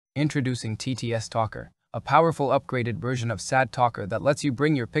Introducing TTS Talker, a powerful upgraded version of SadTalker that lets you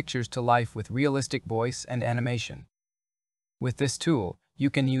bring your pictures to life with realistic voice and animation. With this tool, you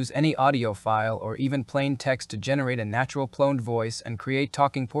can use any audio file or even plain text to generate a natural cloned voice and create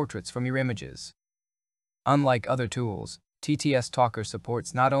talking portraits from your images. Unlike other tools, TTS Talker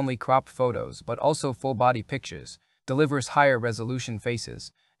supports not only cropped photos but also full-body pictures, delivers higher resolution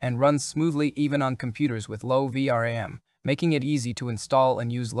faces, and runs smoothly even on computers with low VRAM, making it easy to install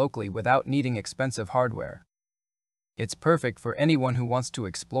and use locally without needing expensive hardware. It's perfect for anyone who wants to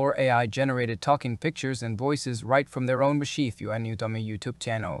explore AI-generated talking pictures and voices right from their own machine. If you are new to my YouTube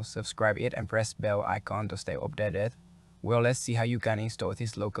channel, subscribe it and press bell icon to stay updated. Well, let's see how you can install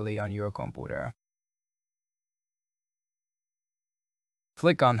this locally on your computer.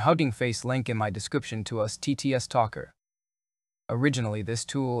 Click on Hugging Face link in my description to us TTS Talker. Originally, this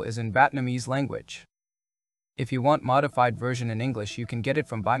tool is in Vietnamese language. If you want modified version in English, you can get it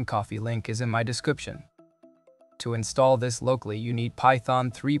from Buying Coffee, link is in my description. To install this locally, you need Python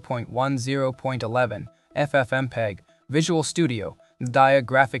 3.10.11, FFmpeg, Visual Studio, Dia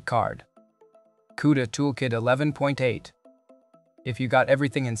graphic card, CUDA Toolkit 11.8. If you got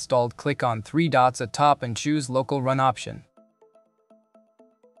everything installed, click on 3 dots at top and choose Local Run option.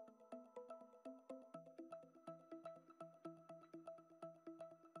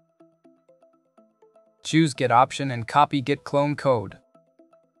 Choose Git option and copy Git clone code.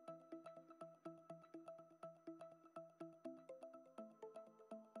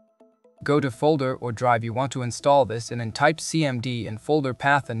 Go to folder or drive you want to install this in and type cmd in folder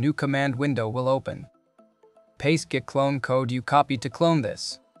path. A new command window will open. Paste Git clone code you copied to clone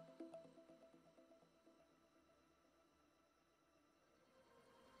this.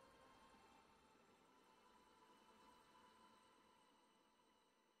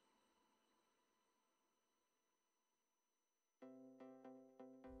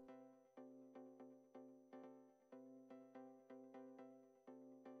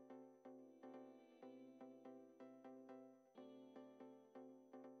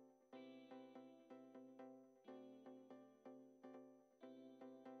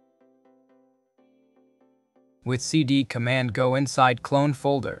 With cd command, go inside clone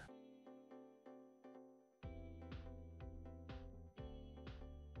folder.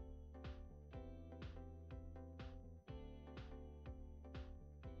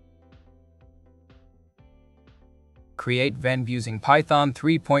 Create venv using Python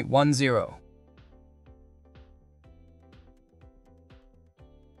 3.10.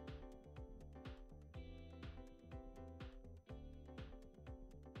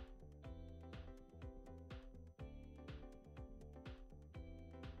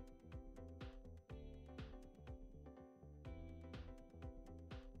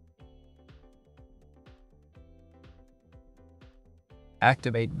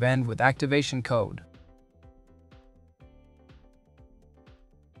 Activate venv with activation code.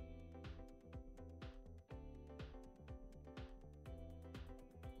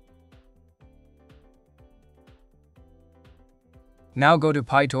 Now go to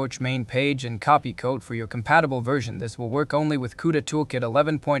PyTorch main page and copy code for your compatible version. This will work only with CUDA Toolkit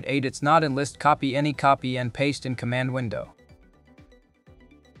 11.8. It's not in list. Copy and paste in command window.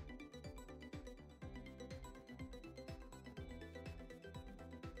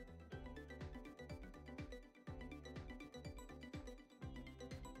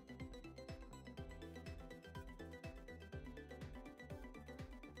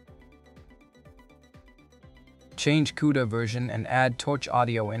 Change CUDA version and add Torch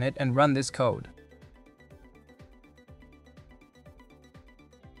audio in it and run this code.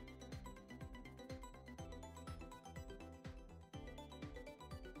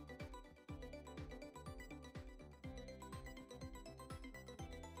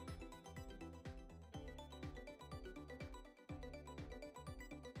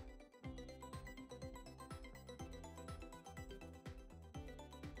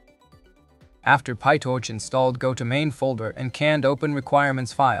 After PyTorch installed, go to main folder and canned open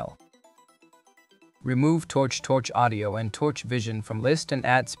requirements file. Remove Torch audio and Torch vision from list and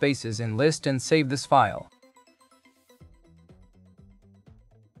add spaces in list and save this file.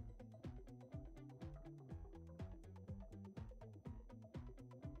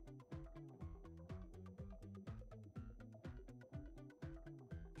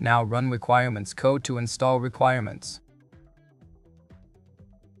 Now run requirements code to install requirements.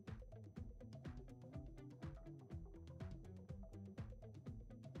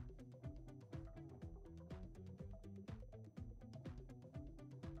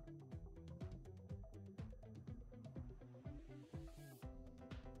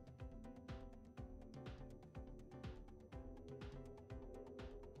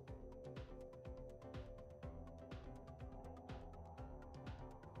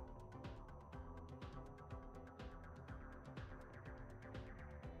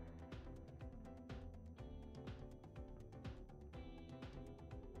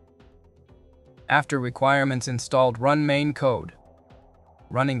 After requirements installed, run main code.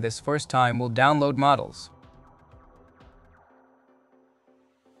 Running this first time will download models.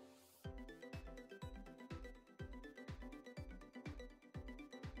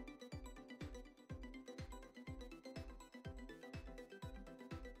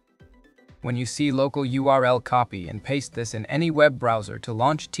 When you see local URL, copy and paste this in any web browser to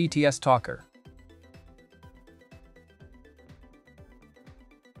launch TTS Talker.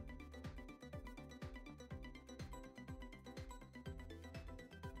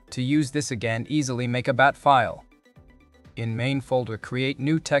 To use this again, easily make a bat file. In main folder, create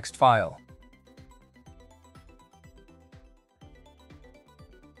new text file.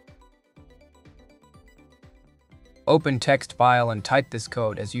 Open text file and type this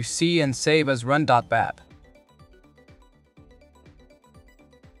code as you see and save as run.bat.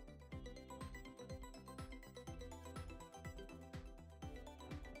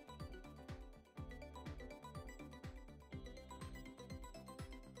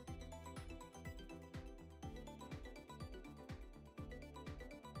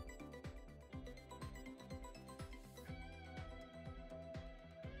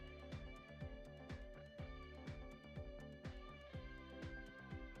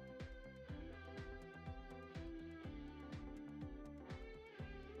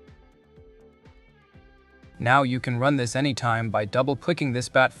 Now you can run this anytime by double-clicking this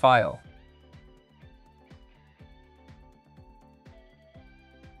bat file.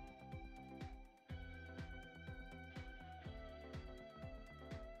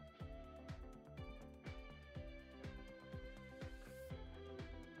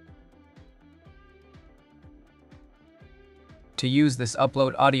 To use this,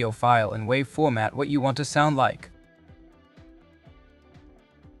 upload audio file in WAV format what you want to sound like.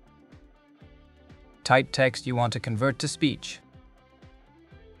 Type text you want to convert to speech.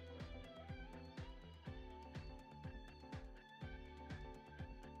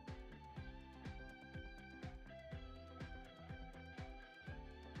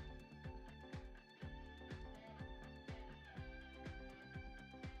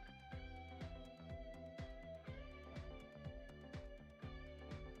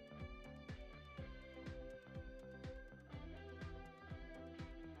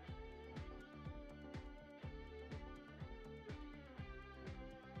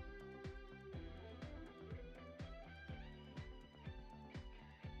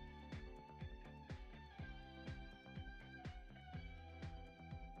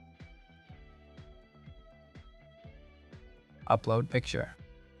 Upload picture.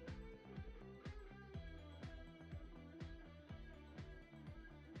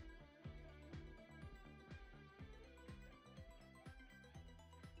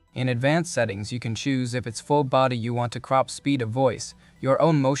 In advanced settings, you can choose if it's full body you want to crop, speed of voice, your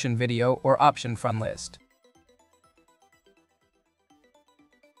own motion video, or option from list.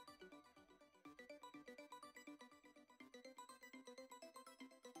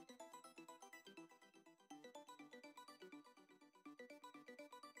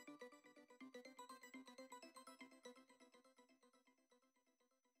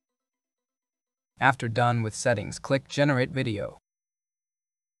 After done with settings, click Generate Video.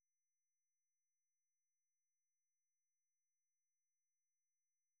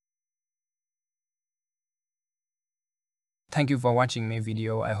 Thank you for watching my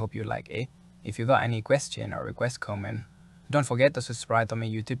video. I hope you like it. If you got any question or request comment, don't forget to subscribe to my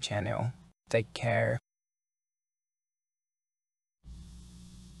YouTube channel. Take care.